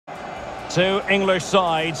Two English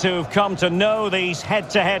sides who've come to know these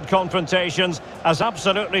head-to-head confrontations as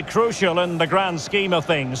absolutely crucial in the grand scheme of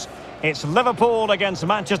things. It's Liverpool against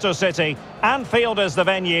Manchester City. Anfield is the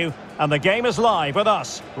venue, and the game is live with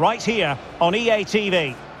us, right here on EA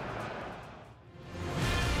TV.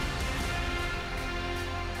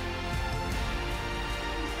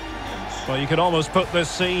 Well, you could almost put this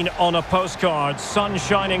scene on a postcard. Sun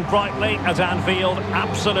shining brightly at Anfield,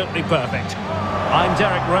 absolutely perfect. I'm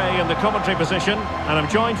Derek Ray in the commentary position, and I'm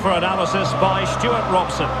joined for analysis by Stuart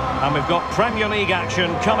Robson. And we've got Premier League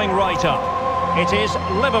action coming right up. It is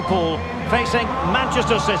Liverpool facing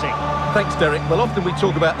Manchester City. Thanks, Derek. Well, often we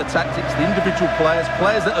talk about the tactics, the individual players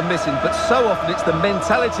that are missing, but so often it's the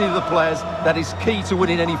mentality of the players that is key to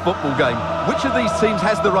winning any football game. Which of these teams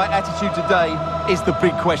has the right attitude today is the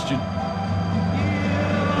big question.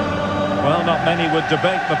 Well, not many would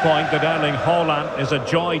debate the point that Erling Haaland is a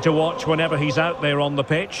joy to watch whenever he's out there on the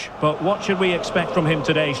pitch. But what should we expect from him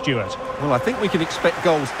today, Stuart? Well, I think we can expect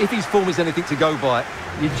goals if his form is anything to go by.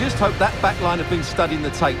 You just hope that back line have been studying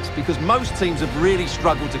the tapes, because most teams have really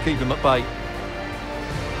struggled to keep him at bay.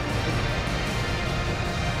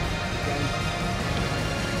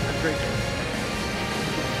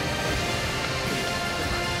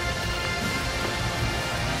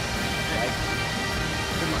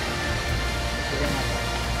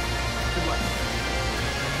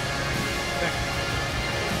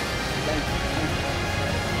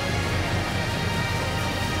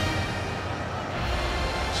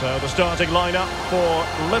 So the starting lineup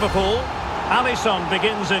for Liverpool. Alisson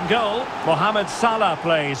begins in goal. Mohamed Salah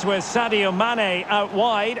plays with Sadio Mane out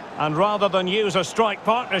wide. And rather than use a strike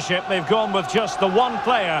partnership, they've gone with just the one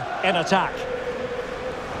player in attack.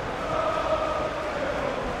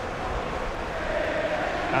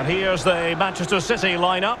 And here's the Manchester City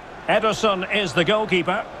lineup. Ederson is the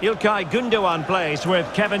goalkeeper. Ilkay Gundogan plays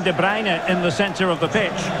with Kevin De Bruyne in the centre of the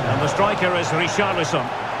pitch. And the striker is Richarlison.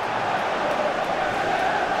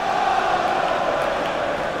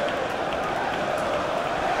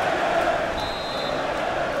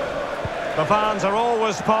 The fans are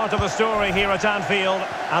always part of the story here at Anfield,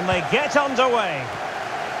 and they get underway.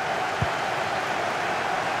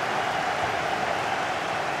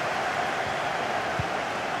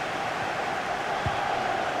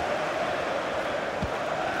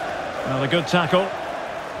 Another good tackle.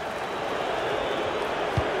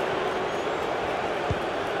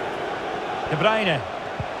 De Bruyne.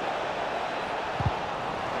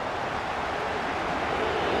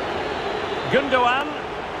 Gundogan.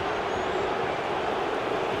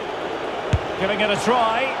 Giving it a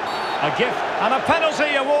try, a gift and a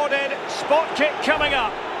penalty awarded, spot kick coming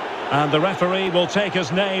up. And the referee will take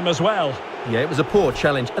his name as well. Yeah, it was a poor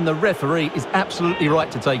challenge, and the referee is absolutely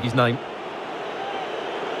right to take his name.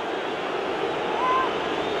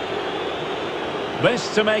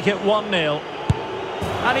 This to make it 1-0.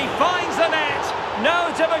 And he finds the net,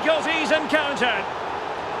 no difficulties encountered.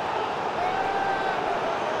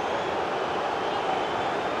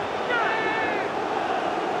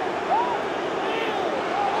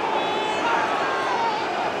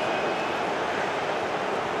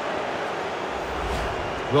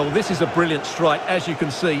 Well, this is a brilliant strike, as you can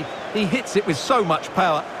see. He hits it with so much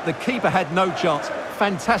power. The keeper had no chance.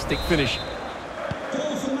 Fantastic finish.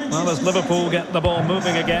 Well, as Liverpool get the ball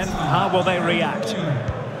moving again, how will they react?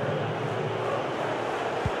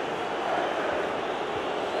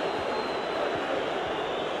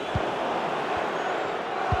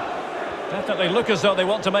 Definitely look as though they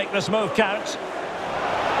want to make this move count.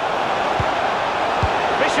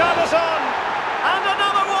 Richarlison! And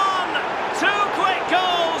another one! Two quick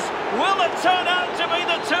goals! Will it turn out to be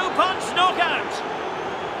the two-punch knockout?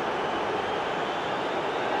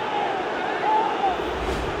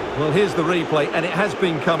 Well, here's the replay, and it has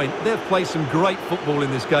been coming. They've played some great football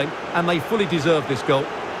in this game, and they fully deserve this goal.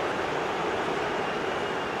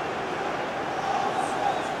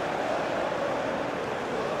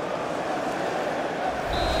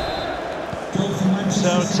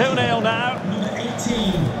 So 2-0 now. Number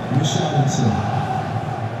 18, Richarlison.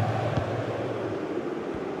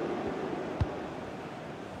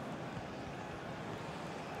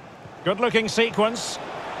 Good-looking sequence.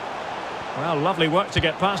 Well, lovely work to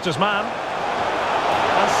get past his man.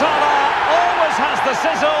 And Salah always has the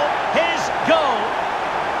sizzle. His goal.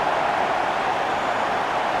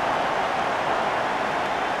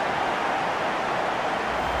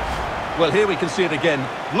 Well, here we can see it again.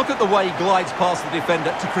 Look at the way he glides past the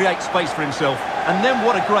defender to create space for himself. And then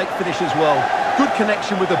what a great finish as well. Good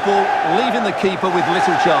connection with the ball, leaving the keeper with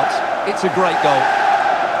little chance. It's a great goal.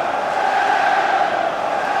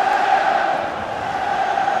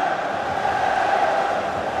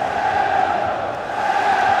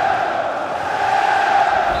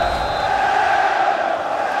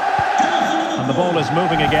 is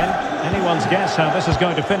moving again. Anyone's guess how this is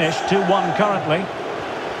going to finish. 2-1 currently.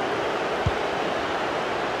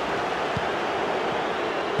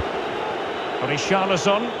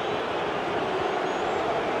 Richarlison.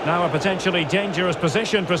 Now a potentially dangerous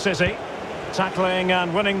position for City. Tackling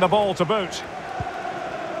and winning the ball to boot.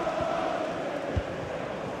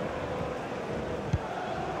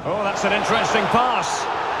 Oh, that's an interesting pass.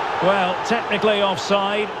 Well, technically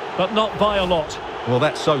offside, but not by a lot. Well,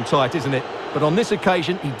 that's so tight, isn't it? But on this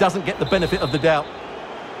occasion, he doesn't get the benefit of the doubt.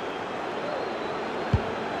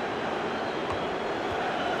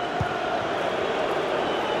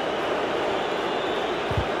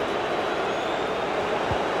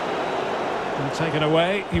 Taken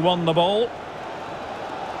away, he won the ball.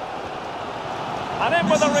 And in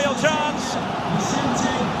with a real chance.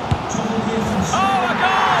 Oh, a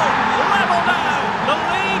goal! Level now! The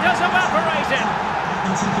lead has evaporated.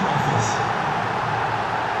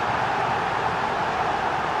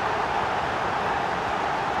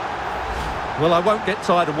 Well, I won't get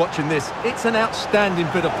tired of watching this. It's an outstanding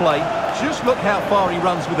bit of play. Just look how far he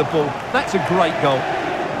runs with the ball. That's a great goal.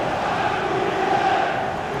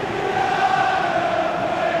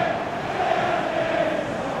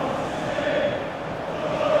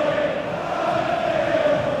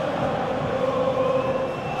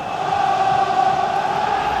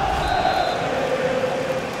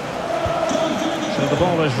 The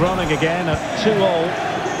ball is running again at 2-2.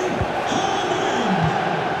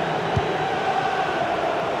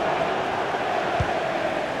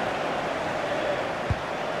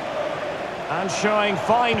 And showing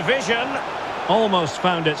fine vision. Almost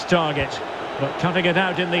found its target, but cutting it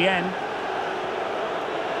out in the end.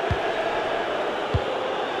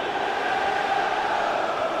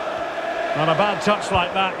 And a bad touch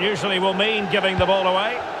like that usually will mean giving the ball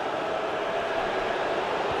away.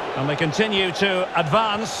 And they continue to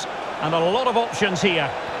advance, and a lot of options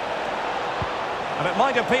here. And it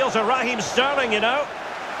might appeal to Raheem Sterling, you know.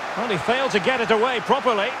 Well, he failed to get it away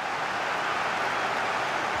properly.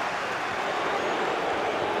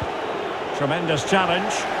 Tremendous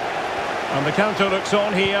challenge. And the counter looks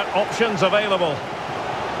on here, options available.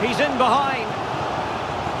 He's in behind.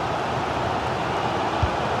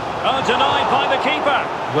 Oh, denied by the keeper.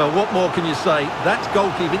 Well, what more can you say? That's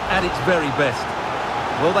goalkeeping at its very best.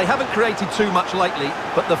 Well, they haven't created too much lately,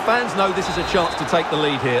 but the fans know this is a chance to take the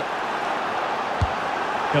lead here.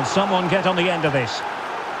 Can someone get on the end of this?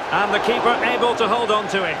 And the keeper able to hold on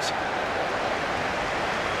to it.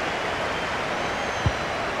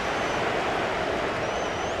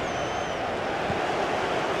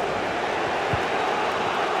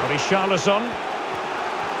 Richarlison.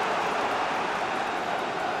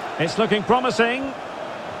 It's looking promising.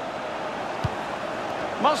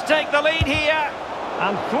 Must take the lead here.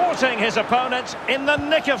 And thwarting his opponent in the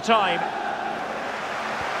nick of time.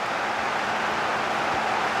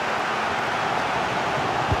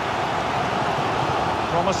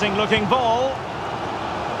 Promising looking ball.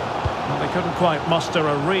 Well, they couldn't quite muster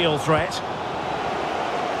a real threat.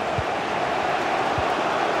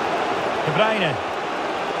 De Bruyne.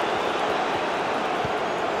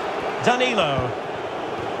 Danilo.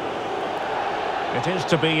 It is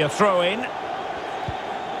to be a throw-in.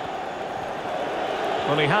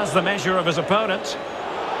 Well, he has the measure of his opponent.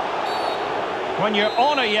 When you're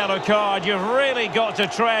on a yellow card, you've really got to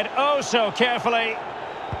tread oh so carefully.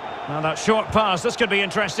 Now that short pass, this could be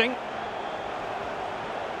interesting.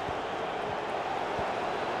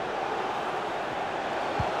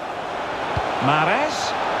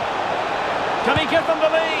 Mahrez. Can he give them the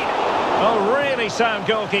lead? Oh, really sound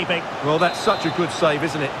goalkeeping. Well, that's such a good save,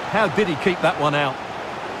 isn't it? How did he keep that one out?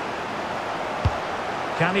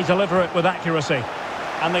 Can he deliver it with accuracy?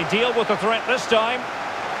 And they deal with the threat this time.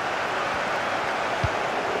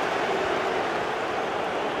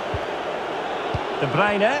 De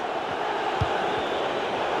Bruyne.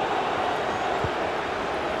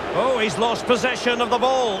 Oh, he's lost possession of the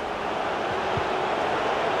ball.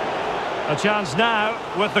 A chance now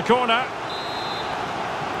with the corner.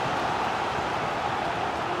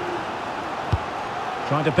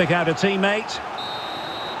 Trying to pick out a teammate.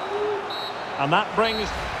 And that brings...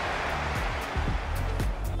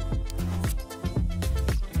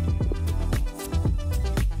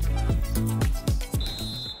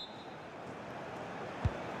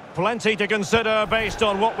 Plenty to consider based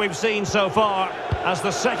on what we've seen so far as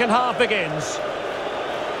the second half begins.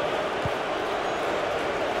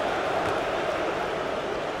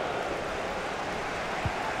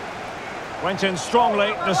 Went in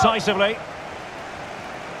strongly, decisively.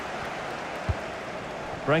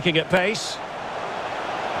 Breaking at pace.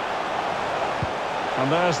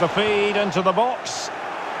 And there's the feed into the box.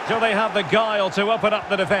 Do they have the guile to open up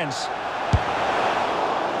the defence?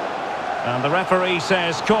 And the referee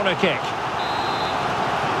says corner kick.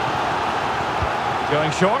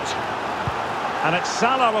 Going short. And it's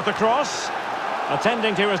Salah with the cross.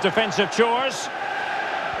 Attending to his defensive chores.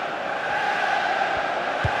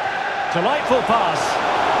 Delightful pass.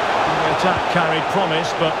 The attack carried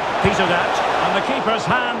promise, but petered out. And the keeper's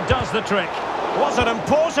hand does the trick. Was an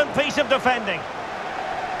important piece of defending.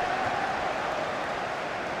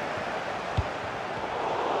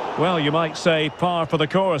 Well, you might say par for the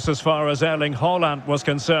course as far as Erling Haaland was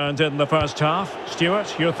concerned in the first half.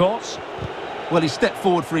 Stuart, your thoughts? Well, he stepped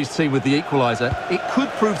forward for his team with the equaliser. It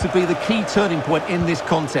could prove to be the key turning point in this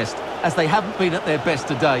contest, as they haven't been at their best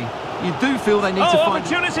today. You do feel they need to find...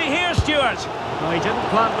 opportunity here, Stuart! Well, he didn't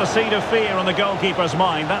plant the seed of fear on the goalkeeper's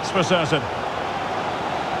mind, that's for certain.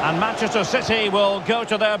 And Manchester City will go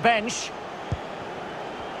to their bench.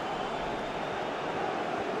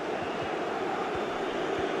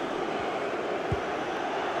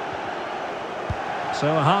 So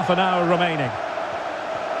a half an hour remaining.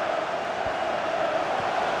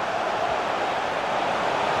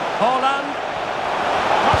 Haaland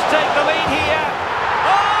must take the lead here.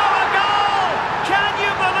 Oh, a goal! Can you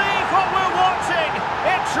believe what we're watching?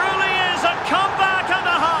 It truly is a comeback and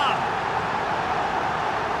a half.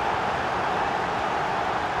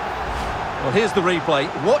 Well, here's the replay.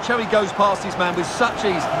 Watch how he goes past his man with such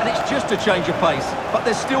ease, and it's just a change of pace. But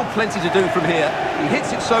there's still plenty to do from here. He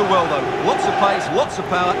hits it so well, though. Lots of pace, lots of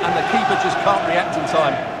power, and the keeper just can't react in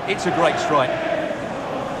time. It's a great strike.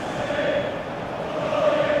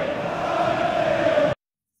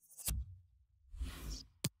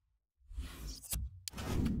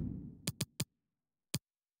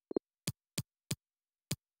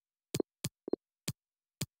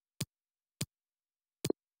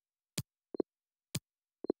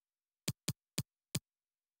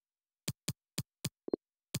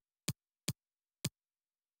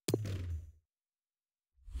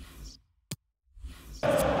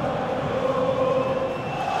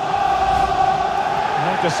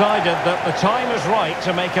 They've decided that the time is right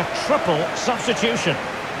to make a triple substitution.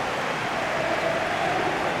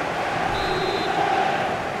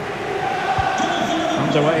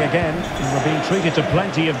 Underway again, and we're being treated to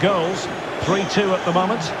plenty of goals. 3-2 at the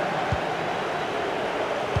moment.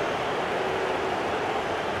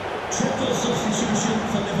 Triple substitution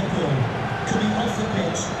for Liverpool. Coming off the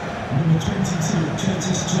pitch, number 22,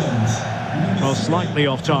 Curtis Jones. Well, slightly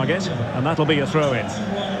off target, and that'll be a throw-in.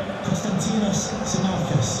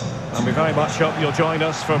 And we very much hope you'll join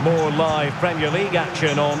us for more live Premier League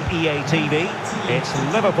action on EA TV. It's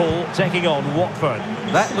Liverpool taking on Watford.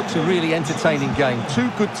 That looks a really entertaining game. Two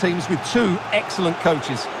good teams with two excellent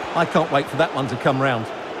coaches. I can't wait for that one to come round.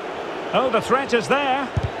 Oh, the threat is there.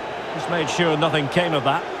 Just made sure nothing came of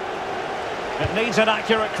that. It needs an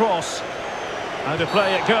accurate cross. How to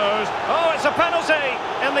play it goes. Oh, it's a penalty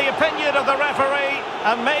in the opinion of the referee.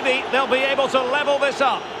 And maybe they'll be able to level this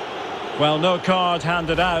up. Well, no card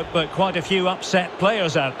handed out, but quite a few upset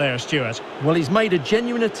players out there, Stuart. Well, he's made a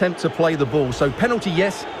genuine attempt to play the ball, so penalty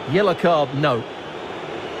yes, yellow card no. And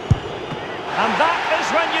that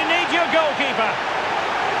is when you need your goalkeeper.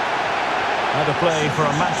 How to play for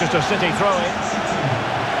a Manchester City throw-in.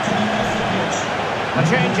 A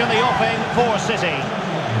change in the offing for City.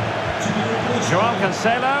 Joao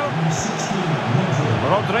Cancelo.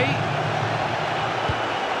 Rodri.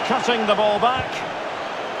 Cutting the ball back.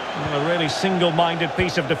 A really single-minded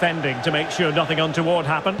piece of defending to make sure nothing untoward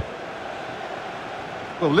happened.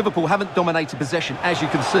 Well, Liverpool haven't dominated possession, as you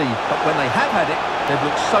can see, but when they have had it, they've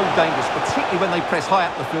looked so dangerous, particularly when they press high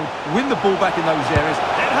up the field, win the ball back in those areas.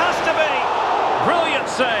 It has to be! Brilliant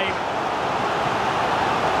save!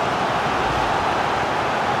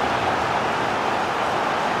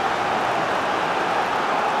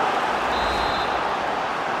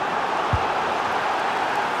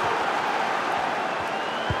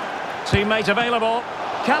 Teammate available.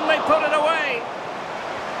 Can they put it away?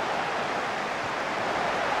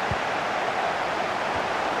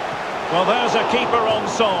 Well, there's a keeper on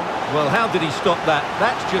song. Well, how did he stop that?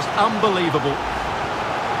 That's just unbelievable.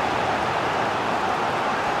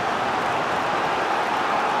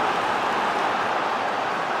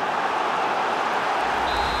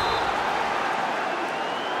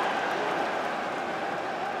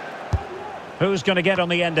 Who's going to get on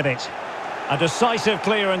the end of it? A decisive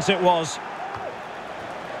clearance it was.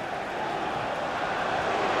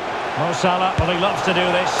 Mo Salah, well, he loves to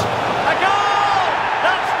do this. A goal!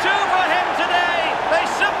 That's two for him today! They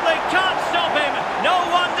simply can't stop him! No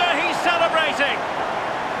wonder he's celebrating!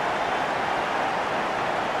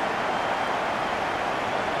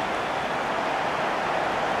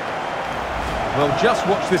 Well, just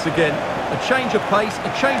watch this again. A change of pace,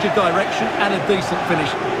 a change of direction, and a decent finish.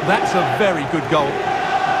 That's a very good goal.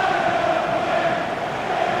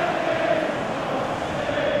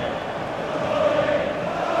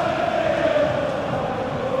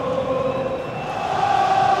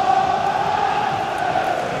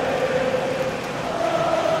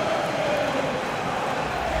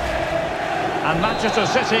 And Manchester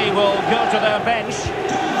City will go to their bench.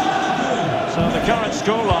 So the current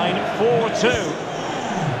scoreline, 4-2.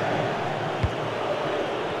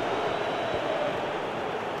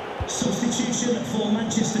 Substitution for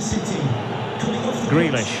Manchester City. Coming off the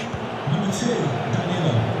Grealish. pitch, number 2,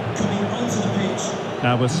 Danilo. Coming onto the pitch.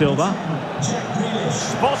 Now with Silva. Jack Grealish.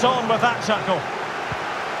 Spot on with that tackle.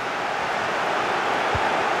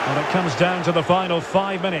 Well, it comes down to the final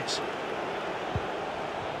 5 minutes.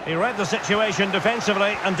 He read the situation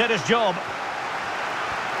defensively and did his job.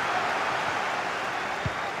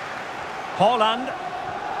 Haaland.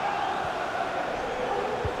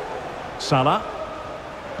 Salah.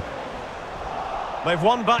 They've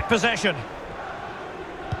won back possession.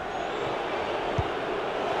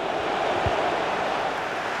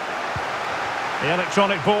 The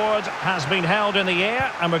electronic board has been held in the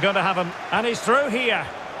air, and we're going to have him. And he's through here.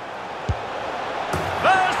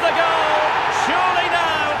 There's the goal! Surely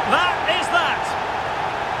now, that is that!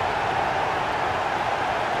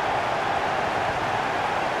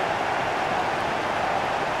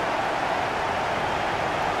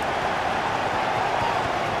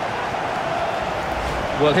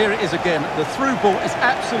 Well, here it is again. The through ball is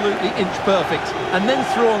absolutely inch perfect. And then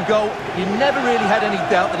through on goal, you never really had any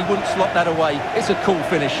doubt that he wouldn't slot that away. It's a cool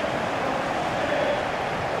finish.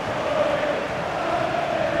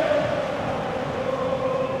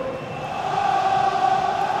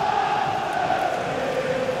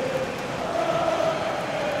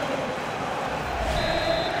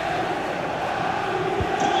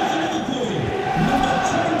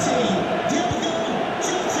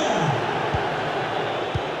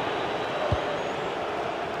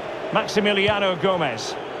 Maximiliano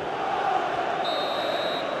Gomez.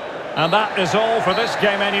 And that is all for this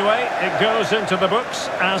game anyway. It goes into the books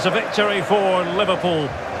as a victory for Liverpool.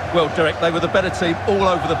 Well, Derek, they were the better team all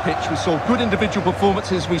over the pitch. We saw good individual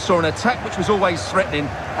performances. We saw an attack which was always threatening,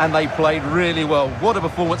 and they played really well. What a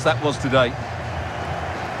performance that was today.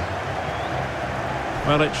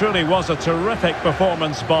 Well, it truly was a terrific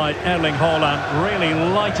performance by Erling Haaland, really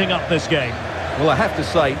lighting up this game. Well, I have to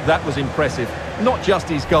say, that was impressive. Not just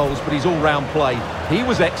his goals, but his all-round play. He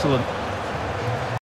was excellent.